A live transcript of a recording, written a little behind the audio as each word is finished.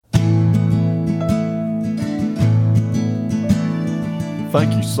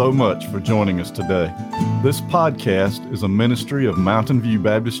Thank you so much for joining us today. This podcast is a ministry of Mountain View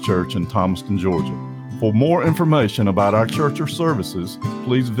Baptist Church in Thomaston, Georgia. For more information about our church or services,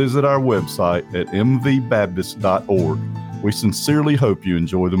 please visit our website at mvbaptist.org. We sincerely hope you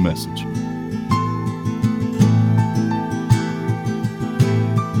enjoy the message.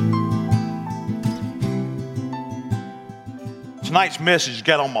 Tonight's message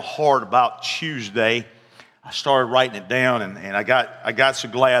got on my heart about Tuesday. I started writing it down, and I got so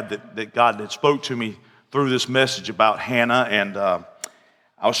glad that God had spoke to me through this message about Hannah, and I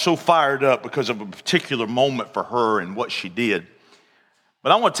was so fired up because of a particular moment for her and what she did.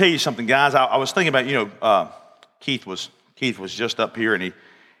 But I want to tell you something, guys. I was thinking about, Keith was just up here, and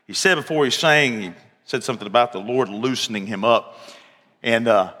he said before he sang, he said something about the Lord loosening him up, and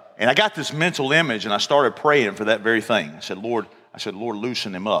I got this mental image, and I started praying for that very thing. I said, Lord,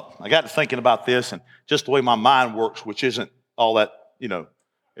 loosen him up. I got to thinking about this and just the way my mind works, which isn't all that, isn't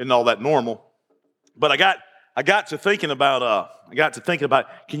all that normal. But I got to thinking about,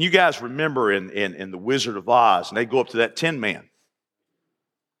 can you guys remember in The Wizard of Oz, and they go up to that Tin Man,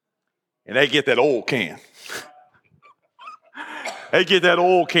 and they get that oil can. They get that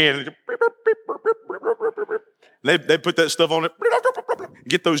oil can, and they put that stuff on it,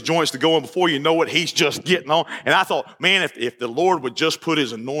 get those joints to go in before you know it, he's just getting on. And I thought, man, if the Lord would just put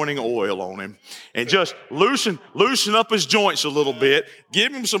his anointing oil on him and just loosen up his joints a little bit,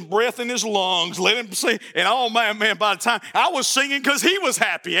 give him some breath in his lungs, let him sing. And oh man, by the time I was singing because he was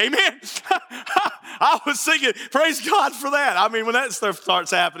happy, amen. I was singing, praise God for that. I mean, when that stuff starts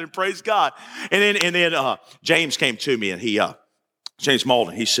happening, praise God. And then James came to me, and James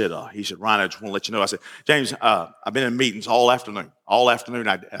Malden, he said, Ryan, I just want to let you know. I said, James, I've been in meetings all afternoon.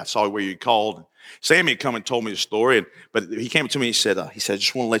 I saw where you called. And Sammy had come and told me the story, but he came to me and he said, I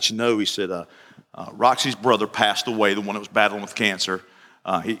just want to let you know. He said, Roxy's brother passed away, the one that was battling with cancer.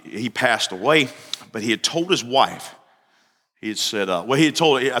 He passed away, but he had told his wife. He had said, he had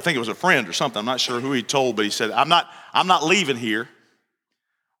told, I think it was a friend or something. I'm not sure who he told, but he said, I'm not leaving here.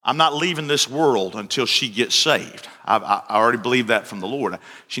 I'm not leaving this world until she gets saved. I already believe that from the Lord.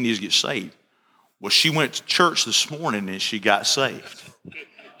 She needs to get saved. Well, she went to church this morning and she got saved.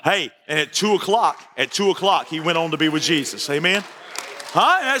 Hey, and at 2 o'clock, he went on to be with Jesus. Amen?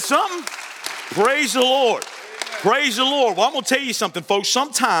 Huh? That's something? Praise the Lord. Praise the Lord. Well, I'm going to tell you something, folks.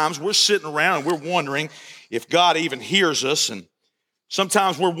 Sometimes we're sitting around and we're wondering if God even hears us, and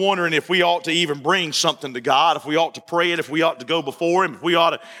sometimes we're wondering if we ought to even bring something to God, if we ought to pray it, if we ought to go before Him, if we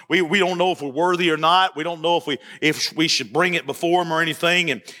ought to. We don't know if we're worthy or not. We don't know if we should bring it before Him or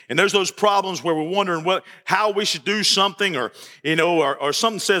anything. And there's those problems where we're wondering how we should do something, or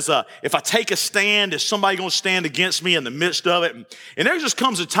something says, if I take a stand, is somebody going to stand against me in the midst of it? And there just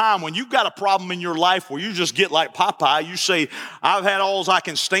comes a time when you've got a problem in your life where you just get like Popeye. You say, I've had all I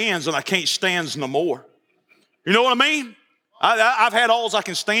can stands and I can't stands no more. You know what I mean? I've had all I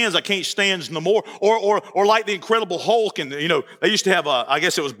can stands, I can't stands no more. Or like the Incredible Hulk, and they used to have I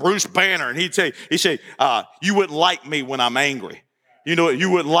guess it was Bruce Banner, and he'd say, you wouldn't like me when I'm angry.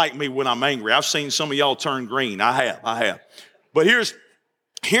 You wouldn't like me when I'm angry. I've seen some of y'all turn green. I have. But here's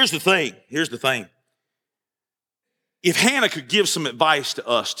the thing. If Hannah could give some advice to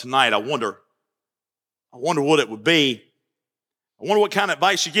us tonight, I wonder what it would be. I wonder what kind of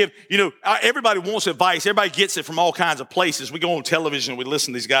advice you give. Everybody wants advice. Everybody gets it from all kinds of places. We go on television and we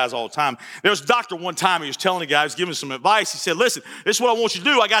listen to these guys all the time. There was a doctor one time, he was telling a guy, he was giving some advice. He said, listen, this is what I want you to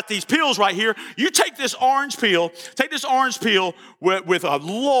do. I got these pills right here. You take this orange pill with a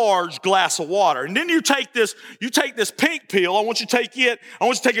large glass of water. And then you take this pink pill. I want you to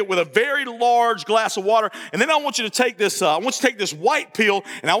take it with a very large glass of water. And then I want you to take this white pill,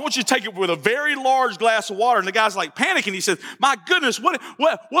 and I want you to take it with a very large glass of water. And the guy's like panicking. He says, my goodness,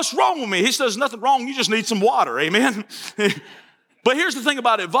 what's wrong with me? He says, there's nothing wrong. You just need some water. Amen. But here's the thing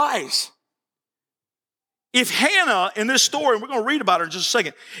about advice. If Hannah, in this story, and we're going to read about her in just a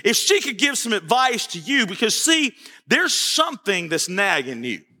second, if she could give some advice to you, because see, there's something that's nagging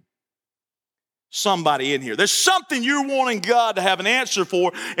you. Somebody in here. There's something you're wanting God to have an answer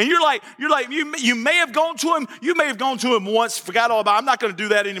for, and you may have gone to him once, forgot all about it. I'm not going to do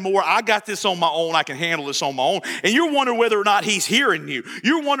that anymore. I got this on my own. I can handle this on my own. And you're wondering whether or not he's hearing you.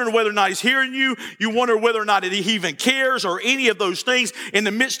 You're wondering whether or not he's hearing you. You wonder whether or not he even cares or any of those things. In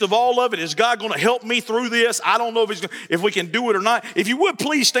the midst of all of it, is God going to help me through this? I don't know if we can do it or not. If you would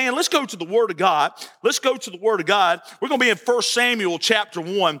please stand, let's go to the Word of God. Let's go to the Word of God. We're going to be in 1 Samuel chapter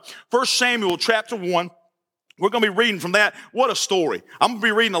 1. 1 Samuel chapter 1. We're going to be reading from that. What a story. I'm going to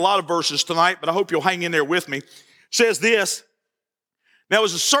be reading a lot of verses tonight, but I hope you'll hang in there with me. It says this, Now there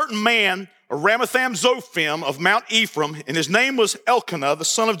was a certain man, a Ramatham-zophim of Mount Ephraim, and his name was Elkanah, the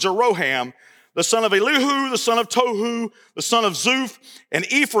son of Jeroham, the son of Elihu, the son of Tohu, the son of Zuph, an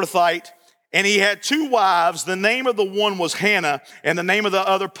Ephrathite, and he had 2 wives. The name of the one was Hannah, and the name of the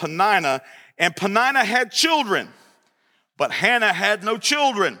other Peninnah. And Peninnah had children, but Hannah had no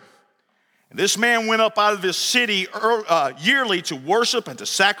children. And this man went up out of his city yearly to worship and to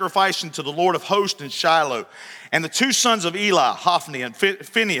sacrifice unto the Lord of hosts in Shiloh. And the 2 sons of Eli, Hophni and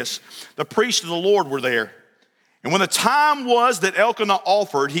Phinehas, the priest of the Lord, were there. And when the time was that Elkanah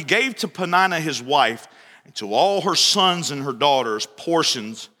offered, he gave to Peninnah his wife, and to all her sons and her daughters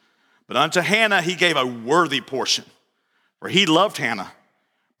portions. But unto Hannah he gave a worthy portion, for he loved Hannah.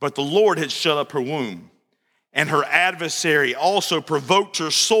 But the Lord had shut up her womb. And her adversary also provoked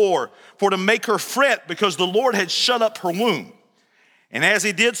her sore, for to make her fret, because the Lord had shut up her womb. And as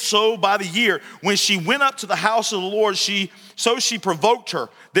he did so by the year, when she went up to the house of the Lord, she provoked her.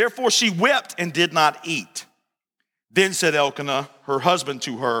 Therefore she wept and did not eat. Then said Elkanah, her husband,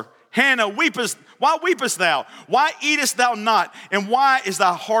 to her, Hannah, why weepest thou? Why eatest thou not? And why is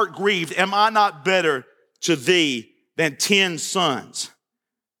thy heart grieved? Am I not better to thee than 10 sons?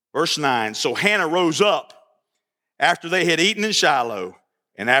 Verse 9, so Hannah rose up after they had eaten in Shiloh,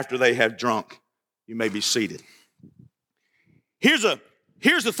 and after they had drunk. You may be seated.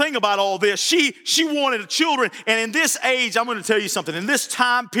 Here's the thing about all this. She wanted children, and in this age, I'm going to tell you something. In this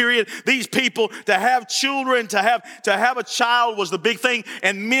time period, these people, to have children, to have a child was the big thing,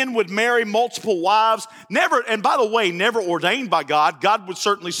 and men would marry multiple wives. Never, and by the way, never ordained by God. God would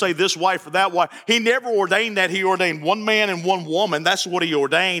certainly say this wife or that wife. He never ordained that. He ordained one man and one woman. That's what he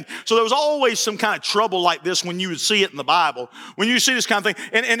ordained. So there was always some kind of trouble like this when you would see it in the Bible. When you see this kind of thing.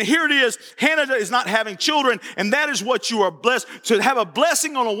 And here it is. Hannah is not having children, and that is what you are blessed. To have a blessing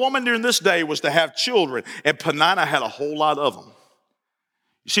on a woman during this day was to have children, and Peninnah had a whole lot of them.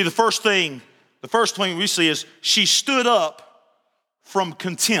 You see, the first thing we see is she stood up from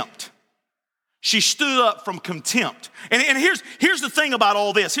contempt. She stood up from contempt. And here's the thing about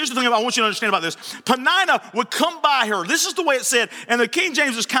all this. Here's the thing I want you to understand about this. Peninnah would come by her. This is the way it said, and the King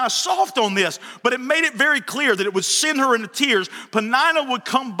James is kind of soft on this, but it made it very clear that it would send her into tears. Peninnah would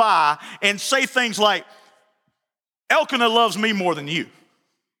come by and say things like, Elkanah loves me more than you,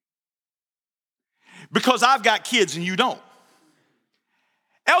 because I've got kids and you don't.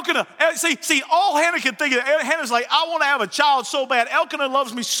 Elkanah, see, all Hannah can think of, Hannah's like, I want to have a child so bad. Elkanah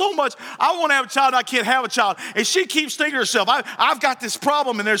loves me so much, I want to have a child, I can't have a child. And she keeps thinking to herself, I've got this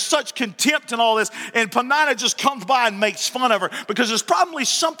problem, and there's such contempt and all this. And Peninnah just comes by and makes fun of her, because there's probably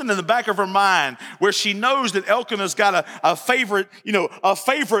something in the back of her mind where she knows that Elkanah's got a favorite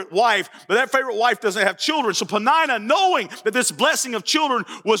wife, but that favorite wife doesn't have children. So Peninnah, knowing that this blessing of children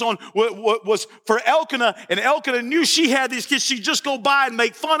was for Elkanah, and Elkanah knew she had these kids, she'd just go by and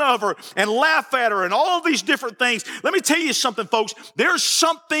make fun of her and laugh at her and all of these different things. Let me tell you something, folks. There's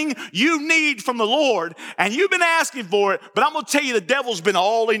something you need from the Lord, and you've been asking for it, but I'm going to tell you the devil's been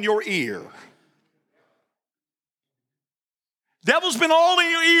all in your ear. Devil's been all in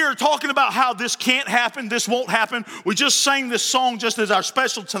your ear talking about how this can't happen, this won't happen. We just sang this song just as our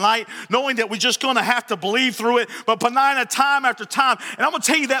special tonight, knowing that we're just going to have to believe through it. But Peninnah, time after time, and I'm going to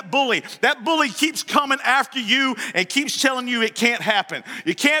tell you that bully keeps coming after you and keeps telling you it can't happen.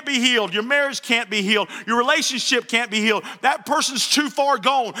 You can't be healed. Your marriage can't be healed. Your relationship can't be healed. That person's too far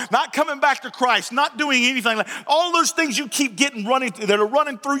gone, not coming back to Christ, not doing anything. All those things you keep getting that are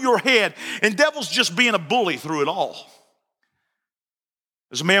running through your head, and devil's just being a bully through it all.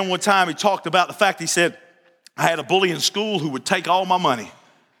 There's a man one time, he talked about the fact, he said, I had a bully in school who would take all my money.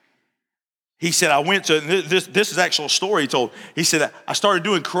 He said, I went to, this is actually a story he told. He said, I started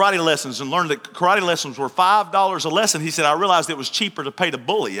doing karate lessons and learned that karate lessons were $5 a lesson. He said, I realized it was cheaper to pay the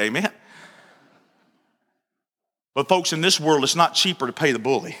bully, amen? But folks, in this world, it's not cheaper to pay the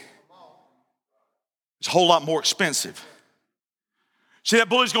bully. It's a whole lot more expensive. See, that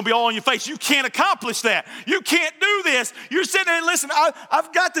bully's going to be all in your face. You can't accomplish that. You can't do this. You're sitting there and listen,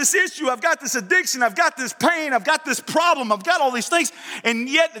 I've got this issue. I've got this addiction. I've got this pain. I've got this problem. I've got all these things. And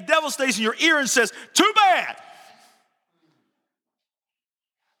yet the devil stays in your ear and says, too bad.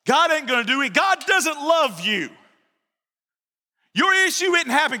 God ain't going to do it. God doesn't love you. Your issue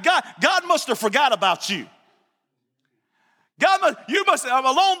isn't happening. God must have forgot about you.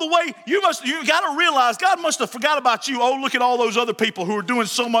 Along the way, you got to realize God must have forgot about you. Oh, look at all those other people who are doing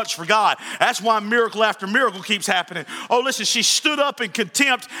so much for God. That's why miracle after miracle keeps happening. Oh, listen, she stood up in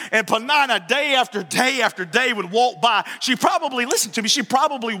contempt, and Peninnah day after day after day would walk by. She probably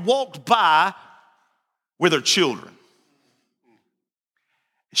walked by with her children.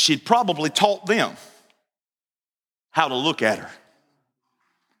 She'd probably taught them how to look at her.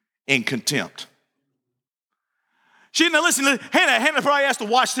 in contempt. Now listen, Hannah probably has to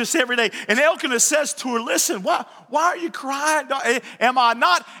watch this every day. And Elkanah says to her, listen, why are you crying? Am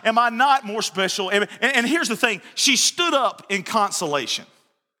I not more special? And here's the thing, she stood up in consolation.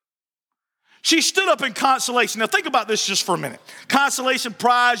 She stood up in consolation. Now think about this just for a minute. Consolation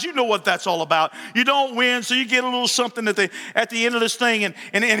prize, you know what that's all about. You don't win, so you get a little something at the end of this thing.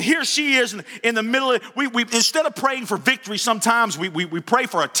 And here she is in the middle of it. We instead of praying for victory, sometimes we pray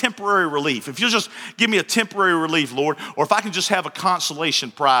for a temporary relief. If you'll just give me a temporary relief, Lord, or if I can just have a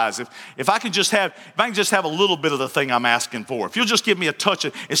consolation prize, if I can just have a little bit of the thing I'm asking for. If you'll just give me a touch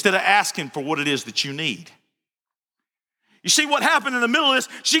instead of asking for what it is that you need. You see what happened in the middle of this?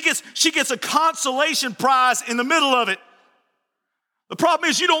 She gets a consolation prize in the middle of it. The problem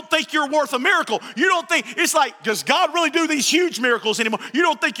is you don't think you're worth a miracle. You don't think, it's like, does God really do these huge miracles anymore? You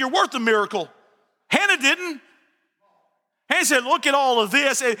don't think you're worth a miracle. Hannah didn't. Hannah said, look at all of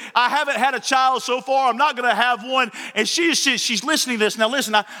this. I haven't had a child so far. I'm not going to have one. And she's listening to this. Now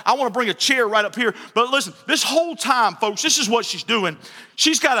listen, I want to bring a chair right up here. But listen, this whole time, folks, this is what she's doing.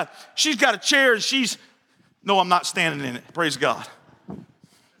 She's got a chair and no, I'm not standing in it. Praise God.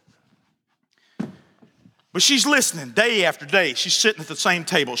 But she's listening day after day. She's sitting at the same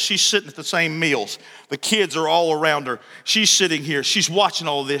table. She's sitting at the same meals. The kids are all around her. She's sitting here. She's watching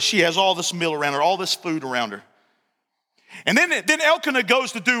all this. She has all this meal around her, all this food around her. And then Elkanah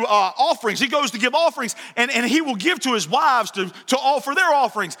goes to do offerings. He goes to give offerings, and he will give to his wives to offer their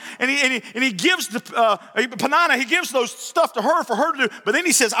offerings. And he gives Peninnah, he gives those stuff to her for her to do. But then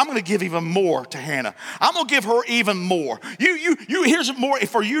he says, I'm going to give even more to Hannah. I'm going to give her even more. Here's more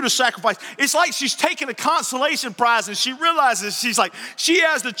for you to sacrifice. It's like she's taking a consolation prize, and she realizes she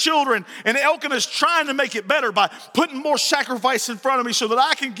has the children, and Elkanah's trying to make it better by putting more sacrifice in front of me so that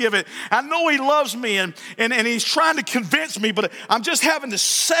I can give it. I know he loves me, and he's trying to convince me, but I'm just having to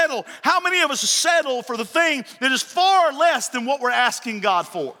settle. How many of us settle for the thing that is far less than what we're asking God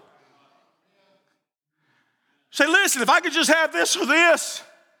for? Say, listen, if I could just have this or this,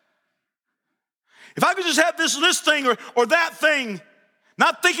 if I could just have this thing or that thing,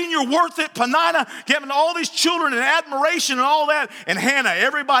 not thinking you're worth it. Peninnah giving all these children and admiration and all that, and Hannah,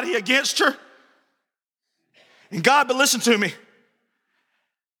 everybody against her. And God, but listen to me.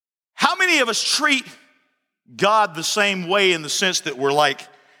 How many of us treat God the same way in the sense that we're like,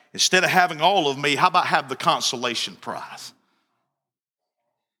 instead of having all of me, how about have the consolation prize?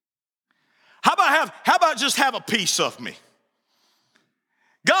 How about just have a piece of me?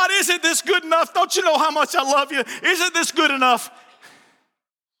 God, isn't this good enough? Don't you know how much I love you? Isn't this good enough?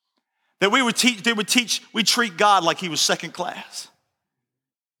 That we treat God like he was second class.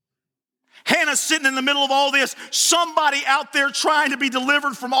 Hannah's sitting in the middle of all this. Somebody out there trying to be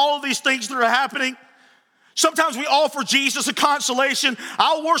delivered from all of these things that are happening. Sometimes we offer Jesus a consolation.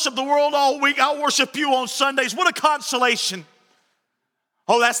 I'll worship the world all week. I'll worship you on Sundays. What a consolation.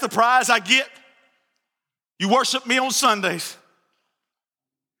 Oh, that's the prize I get. You worship me on Sundays.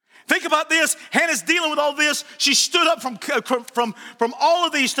 Think about this. Hannah's dealing with all this. She stood up from all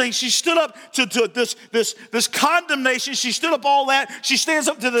of these things. She stood up to this condemnation. She stood up all that. She stands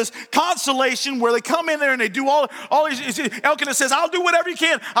up to this consolation where they come in there and they do all these. Elkanah says, I'll do whatever you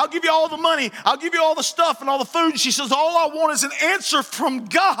can. I'll give you all the money. I'll give you all the stuff and all the food. And she says, all I want is an answer from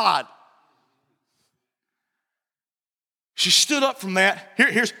God. She stood up from that.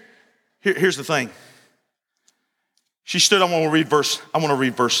 Here's the thing. She stood. I want to read verse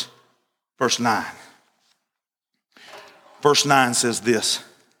 9. Verse 9 says this.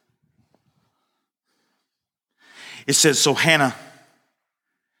 It says, so Hannah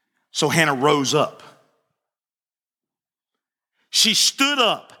rose up. She stood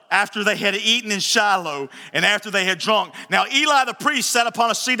up after they had eaten in Shiloh and after they had drunk. Now Eli the priest sat upon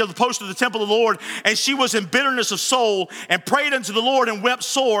a seat of the post of the temple of the Lord, and she was in bitterness of soul and prayed unto the Lord and wept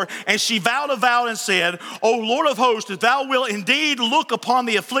sore. And she vowed a vow and said, O Lord of hosts, if thou wilt indeed look upon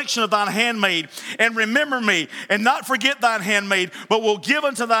the affliction of thine handmaid and remember me and not forget thine handmaid, but will give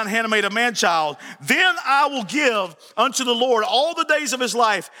unto thine handmaid a man-child, then I will give unto the Lord all the days of his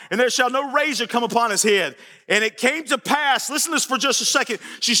life, and there shall no razor come upon his head. And it came to pass, listen to this for just a second.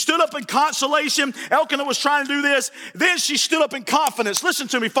 She stood up in consolation. Elkanah was trying to do this. Then she stood up in confidence. Listen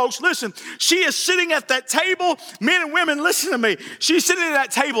to me, folks. Listen. She is sitting at that table. Men and women, listen to me. She's sitting at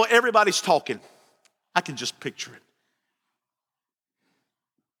that table. Everybody's talking. I can just picture it.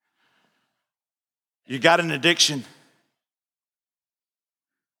 You got an addiction.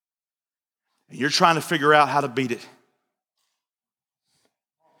 And you're trying to figure out how to beat it.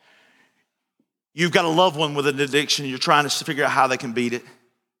 You've got a loved one with an addiction. You're trying to figure out how they can beat it.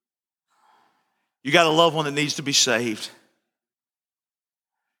 You got a loved one that needs to be saved.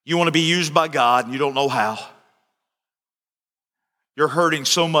 You want to be used by God and you don't know how. You're hurting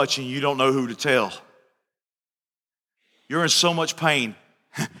so much and you don't know who to tell. You're in so much pain.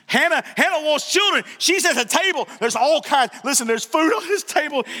 Hannah wants children. She's at the table. There's all kinds. Listen, there's food on this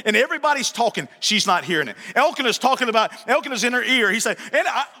table and everybody's talking. She's not hearing it. Elkanah's in her ear. He said,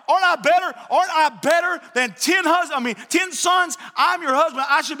 aren't I better than 10 sons? I'm your husband.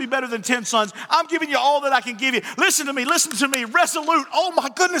 I should be better than 10 sons. I'm giving you all that I can give you. Listen to me, resolute. Oh my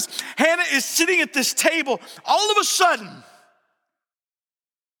goodness. Hannah is sitting at this table. All of a sudden,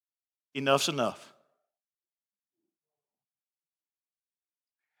 enough's enough.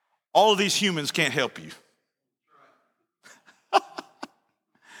 All of these humans can't help you.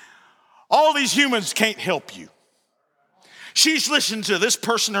 All these humans can't help you. She's listening to this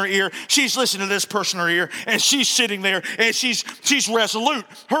person in her ear. She's listening to this person in her ear. And she's sitting there and she's resolute.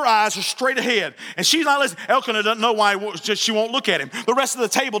 Her eyes are straight ahead. And she's not listening. Elkanah doesn't know why she won't look at him. The rest of the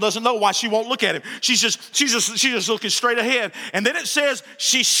table doesn't know why she won't look at him. She's just looking straight ahead. And then it says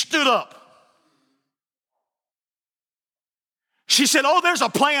she stood up. She said, oh, there's a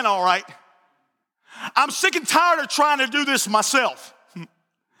plan, all right. I'm sick and tired of trying to do this myself.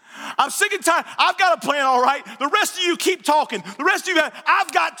 I'm sick and tired. I've got a plan, all right. The rest of you keep talking. The rest of you,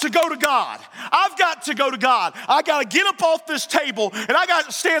 I've got to go to God. I've got to go to God. I got to get up off this table and I got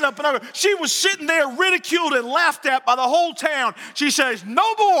to stand up. And she was sitting there ridiculed and laughed at by the whole town. She says,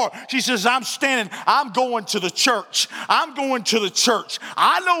 no more. She says, I'm standing. I'm going to the church. I'm going to the church.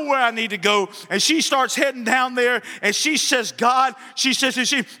 I know where I need to go. And she starts heading down there and she says, God, she says,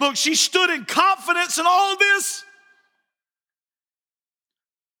 she stood in confidence in all of this.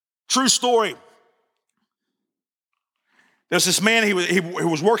 True story. There's this man, he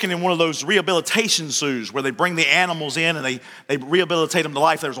was working in one of those rehabilitation zoos where they bring the animals in and they rehabilitate them to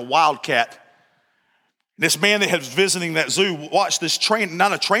life. There's a wildcat. This man that was visiting that zoo watched this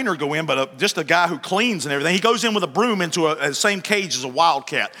not a trainer go in, but just a guy who cleans and everything. He goes in with a broom into the same cage as a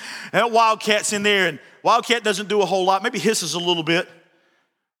wildcat. And that wildcat's in there and wildcat doesn't do a whole lot, maybe hisses a little bit.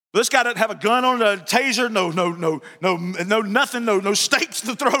 This guy doesn't have a gun on, a taser, no, nothing, no stakes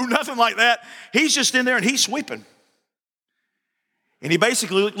to throw, nothing like that. He's just in there and he's sweeping. And he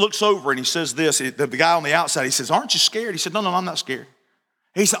basically looks over and he says this, the guy on the outside, he says, aren't you scared? He said, no, I'm not scared.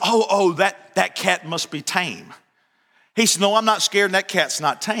 He said, that cat must be tame. He said, no, I'm not scared and that cat's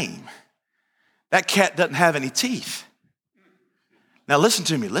not tame. That cat doesn't have any teeth. Now listen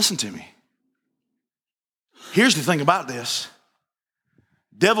to me. Here's the thing about this.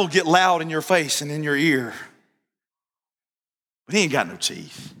 Devil get loud in your face and in your ear, but he ain't got no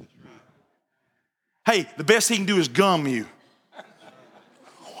teeth. Hey, the best he can do is gum you.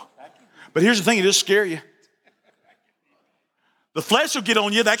 But here's the thing, it'll scare you. The flesh will get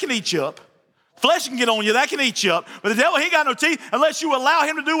on you, that can eat you up. Flesh can get on you, that can eat you up. But the devil, he ain't got no teeth. Unless you allow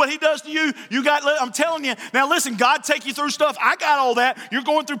him to do what he does to you, I'm telling you. Now listen, God take you through stuff. I got all that. You're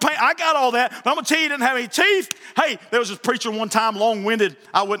going through pain. I got all that. But I'm going to tell you, he didn't have any teeth. Hey, there was this preacher one time, long-winded.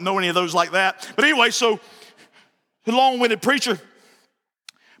 I wouldn't know any of those like that. But anyway, so the long-winded preacher.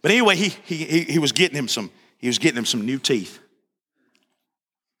 But anyway, he was getting him some new teeth.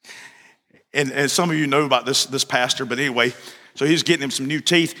 And some of you know about this pastor, but anyway, so he was getting him some new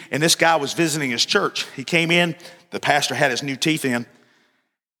teeth, and this guy was visiting his church. He came in, the pastor had his new teeth in.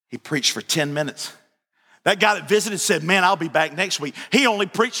 He preached for 10 minutes. That guy that visited said, man, I'll be back next week. He only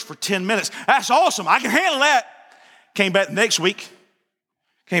preached for 10 minutes. That's awesome. I can handle that. Came back the next week.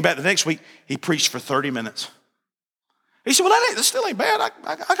 He preached for 30 minutes. He said, well, that still ain't bad.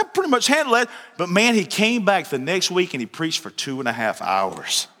 I can pretty much handle that. But man, he came back the next week and he preached for 2.5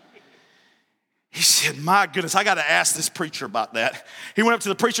 hours. He said, my goodness, I got to ask this preacher about that. He went up to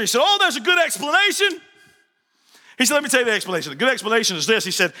the preacher. He said, oh, there's a good explanation. He said, let me tell you the explanation. The good explanation is this.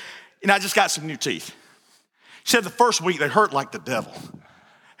 He said, I just got some new teeth. He said the first week they hurt like the devil.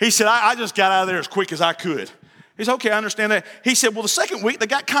 He said, I just got out of there as quick as I could. He said, okay, I understand that. He said, well, the second week they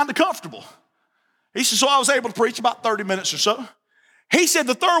got kind of comfortable. He said, so I was able to preach about 30 minutes or so. He said,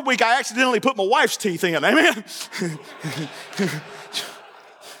 the third week I accidentally put my wife's teeth in. Amen.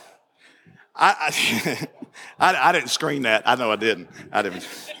 I didn't screen that. I know I didn't.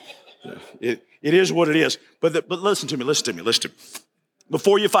 It is what it is. But listen to me.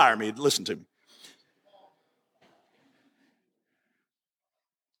 Before you fire me, listen to me.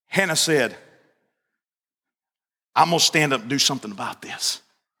 Hannah said, I'm going to stand up and do something about this.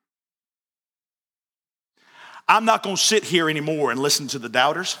 I'm not going to sit here anymore and listen to the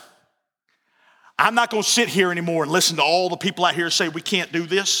doubters. I'm not going to sit here anymore and listen to all the people out here say we can't do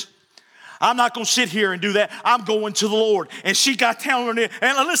this. I'm not going to sit here and do that. I'm going to the Lord. And she got down on it.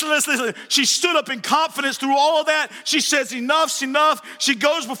 And listen. She stood up in confidence through all of that. She says, enough's enough. She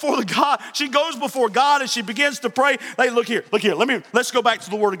goes before God. She goes before God and she begins to pray. Hey, look here. Let's go back to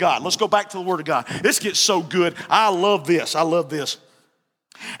the Word of God. Let's go back to the Word of God. This gets so good. I love this.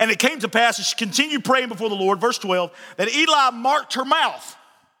 And it came to pass as she continued praying before the Lord, verse 12, that Eli marked her mouth.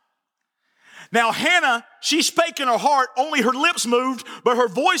 Now Hannah, she spake in her heart, only her lips moved, but her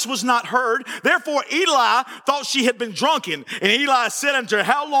voice was not heard. Therefore Eli thought she had been drunken. And Eli said unto her,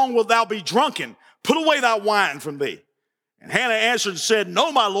 how long wilt thou be drunken? Put away thy wine from thee. And Hannah answered and said,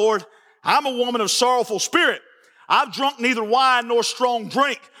 no, my Lord, I'm a woman of sorrowful spirit. I've drunk neither wine nor strong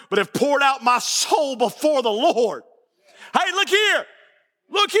drink, but have poured out my soul before the Lord. Hey, look here.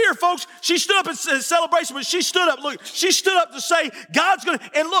 Look here, folks. She stood up in celebration, but she stood up. Look, she stood up to say, God's going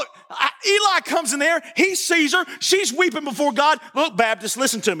to, and look, Eli comes in there. He sees her. She's weeping before God. Look, Baptist,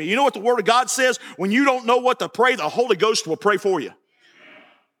 listen to me. You know what the Word of God says? When you don't know what to pray, the Holy Ghost will pray for you.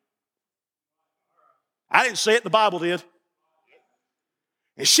 I didn't say it, the Bible did.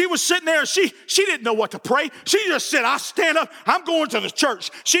 And she was sitting there and she didn't know what to pray. She just said, I stand up, I'm going to the church.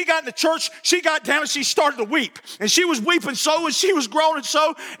 She got in the church, she got down and she started to weep. And she was weeping so and she was groaning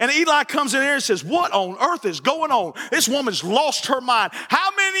so. And Eli comes in there and says, what on earth is going on? This woman's lost her mind. How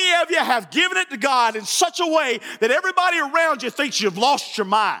many of you have given it to God in such a way that everybody around you thinks you've lost your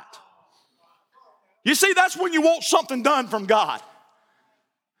mind? You see, that's when you want something done from God.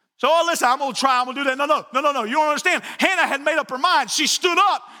 So, listen, I'm going to try, I'm going to do that. No, you don't understand. Hannah had made up her mind. She stood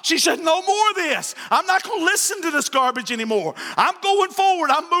up. She said, no more of this. I'm not going to listen to this garbage anymore. I'm going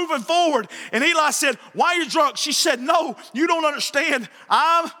forward. I'm moving forward. And Eli said, why are you drunk? She said, no, you don't understand.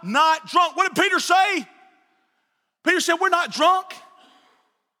 I'm not drunk. What did Peter say? Peter said, we're not drunk.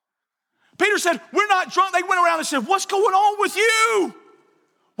 Peter said, we're not drunk. They went around and said, what's going on with you?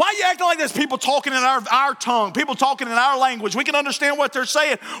 Why are you acting like this? People talking in our tongue, people talking in our language. We can understand what they're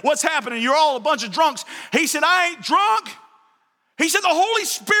saying. What's happening? You're all a bunch of drunks. He said, I ain't drunk. He said, the Holy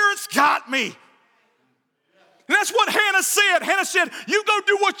Spirit's got me. And that's what Hannah said. Hannah said, you go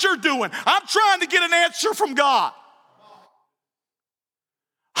do what you're doing. I'm trying to get an answer from God.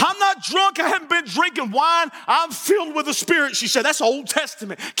 I'm not drunk. I haven't been drinking wine. I'm filled with the Spirit. She said, that's Old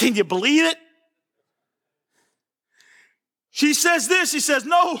Testament. Can you believe it? She says this, she says,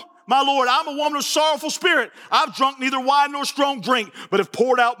 no, my Lord, I'm a woman of sorrowful spirit. I've drunk neither wine nor strong drink, but have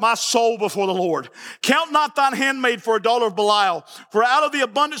poured out my soul before the Lord. Count not thine handmaid for a daughter of Belial, for out of the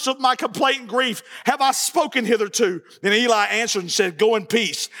abundance of my complaint and grief have I spoken hitherto. Then Eli answered and said, go in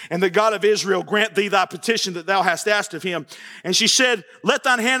peace, and the God of Israel grant thee thy petition that thou hast asked of him. And she said, let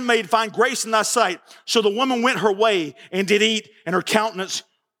thine handmaid find grace in thy sight. So the woman went her way and did eat, and her countenance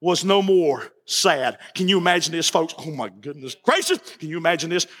was no more sad. Can you imagine this, folks? Oh my goodness gracious. Can you imagine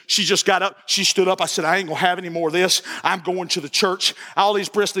this? She just got up. She stood up. I said, I ain't going to have any more of this. I'm going to the church. All these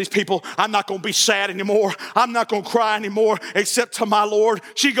rest of these people, I'm not going to be sad anymore. I'm not going to cry anymore except to my Lord.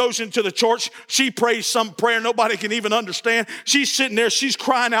 She goes into the church. She prays some prayer nobody can even understand. She's sitting there. She's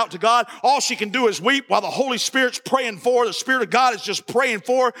crying out to God. All she can do is weep while the Holy Spirit's praying for her. The Spirit of God is just praying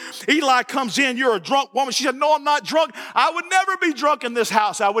for her. Eli comes in. You're a drunk woman. She said, no, I'm not drunk. I would never be drunk in this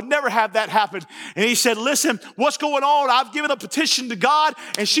house. I would never have that happen. And he said, listen, what's going on? I've given a petition to God.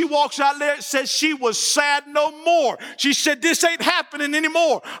 And she walks out there and says she was sad no more. She said, this ain't happening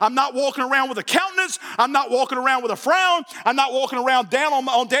anymore. I'm not walking around with a countenance. I'm not walking around with a frown. I'm not walking around down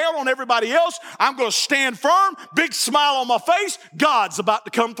on everybody else. I'm going to stand firm, big smile on my face. God's about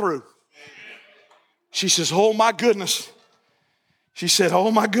to come through. She says, oh my goodness. She said, oh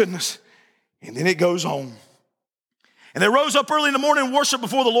my goodness. And then it goes on. And they rose up early in the morning and worshiped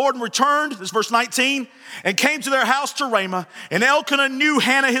before the Lord and returned, this is verse 19, and came to their house to Ramah. And Elkanah knew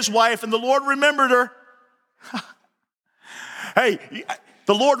Hannah his wife, and the Lord remembered her. Hey,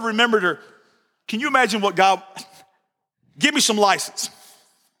 the Lord remembered her. Can you imagine what God, give me some license.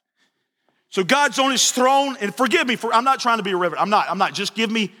 So God's on his throne, and forgive me, I'm not trying to be irreverent. I'm not, just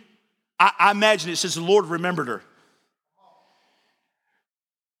give me, I imagine it says the Lord remembered her.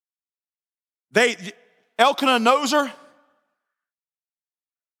 Elkanah knows her.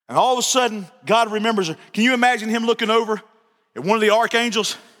 And all of a sudden, God remembers her. Can you imagine him looking over at one of the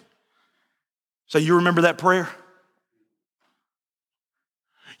archangels? Say, you remember that prayer?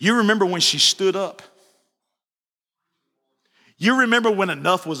 You remember when she stood up? You remember when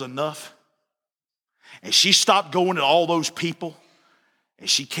enough was enough? And she stopped going to all those people and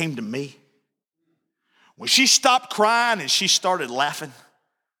she came to me? When she stopped crying and she started laughing?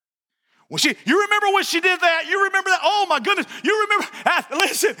 You remember when she did that? You remember that? Oh my goodness. You remember?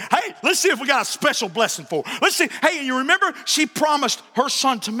 Listen, hey, let's see if we got a special blessing for her. Let's see. Hey, you remember she promised her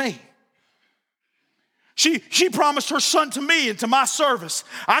son to me. She promised her son to me and to my service.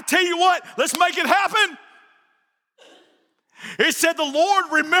 I tell you what, let's make it happen. It said the Lord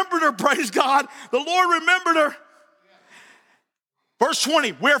remembered her, praise God. The Lord remembered her. Verse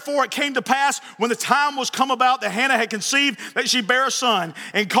 20, wherefore it came to pass when the time was come about that Hannah had conceived that she bare a son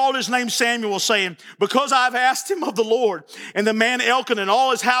and called his name Samuel, saying, because I have asked him of the Lord. And the man Elkanah and all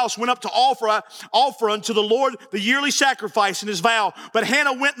his house went up to offer unto the Lord the yearly sacrifice and his vow. But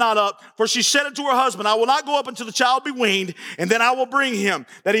Hannah went not up, for she said unto her husband, I will not go up until the child be weaned, and then I will bring him,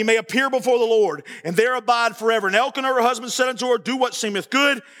 that he may appear before the Lord, and there abide forever. And Elkanah her husband said unto her, do what seemeth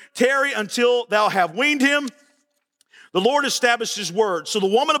good, tarry until thou have weaned him. The Lord established his word. So the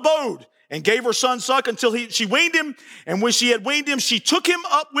woman abode and gave her son suck until she weaned him. And when she had weaned him, she took him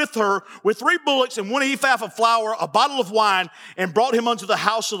up with her with 3 bullocks and 1 ephah of flour, a bottle of wine, and brought him unto the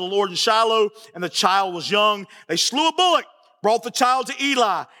house of the Lord in Shiloh. And the child was young. They slew a bullock, brought the child to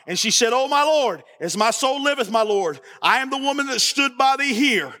Eli. And she said, O my Lord, as my soul liveth, my Lord, I am the woman that stood by thee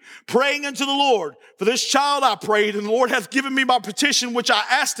here, praying unto the Lord. For this child I prayed, and the Lord hath given me my petition which I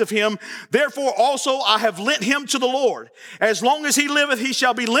asked of him. Therefore also I have lent him to the Lord. As long as he liveth, he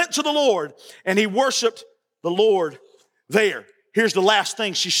shall be lent to the Lord. And he worshiped the Lord there. Here's the last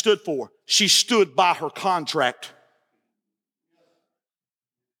thing she stood for. She stood by her contract.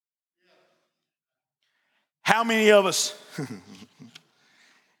 How many of us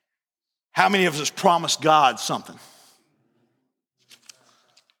promised God something?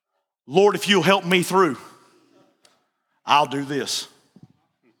 Lord, if you'll help me through, I'll do this.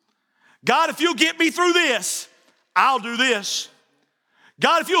 God, if you'll get me through this, I'll do this.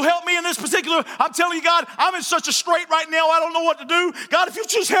 God, if you'll help me in this particular, I'm telling you, God, I'm in such a strait right now, I don't know what to do. God, if you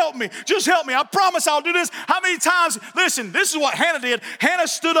just help me. I promise I'll do this. How many times, listen, this is what Hannah did. Hannah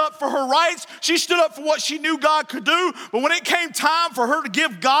stood up for her rights. She stood up for what she knew God could do. But when it came time for her to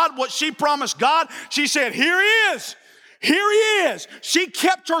give God what she promised God, she said, here he is. Here he is. She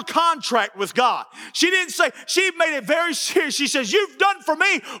kept her contract with God. She didn't say, she made it very serious. She says, you've done for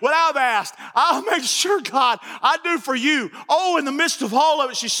me what I've asked. I'll make sure, God, I do for you. Oh, in the midst of all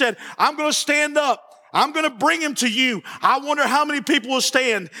of it, she said, I'm going to stand up. I'm going to bring him to you. I wonder how many people will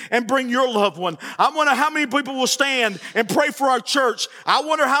stand and bring your loved one. I wonder how many people will stand and pray for our church. I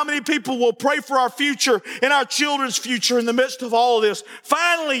wonder how many people will pray for our future and our children's future in the midst of all of this.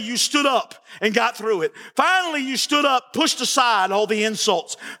 Finally, you stood up and got through it. Finally, you stood up, pushed aside all the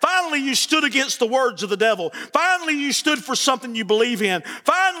insults. Finally, you stood against the words of the devil. Finally, you stood for something you believe in.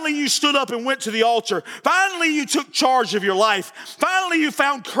 Finally, you stood up and went to the altar. Finally, you took charge of your life. Finally, you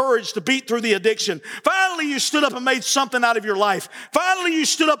found courage to beat through the addiction. Finally, you stood up and made something out of your life. Finally, you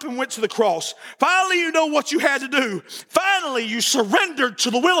stood up and went to the cross. Finally, you know what you had to do. Finally, you surrendered to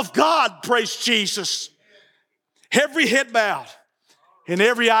the will of God, praise Jesus. Every head bowed and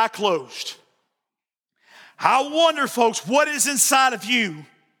every eye closed. I wonder, folks, what is inside of you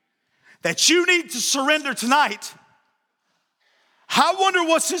that you need to surrender tonight? I wonder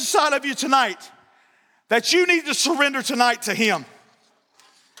what's inside of you tonight that you need to surrender tonight to him.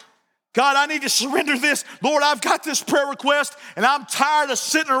 God, I need to surrender this. Lord, I've got this prayer request and I'm tired of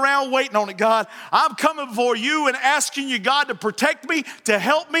sitting around waiting on it, God. I'm coming before you and asking you, God, to protect me, to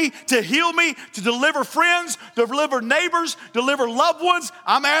help me, to heal me, to deliver friends, deliver neighbors, deliver loved ones.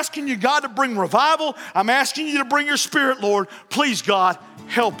 I'm asking you, God, to bring revival. I'm asking you to bring your spirit, Lord. Please, God,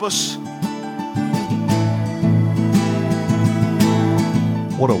 help us.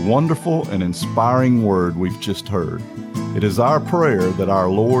 What a wonderful and inspiring word we've just heard. It is our prayer that our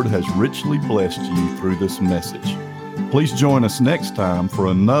Lord has richly blessed you through this message. Please join us next time for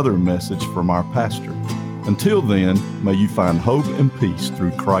another message from our pastor. Until then, may you find hope and peace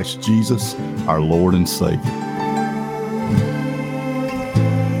through Christ Jesus, our Lord and Savior.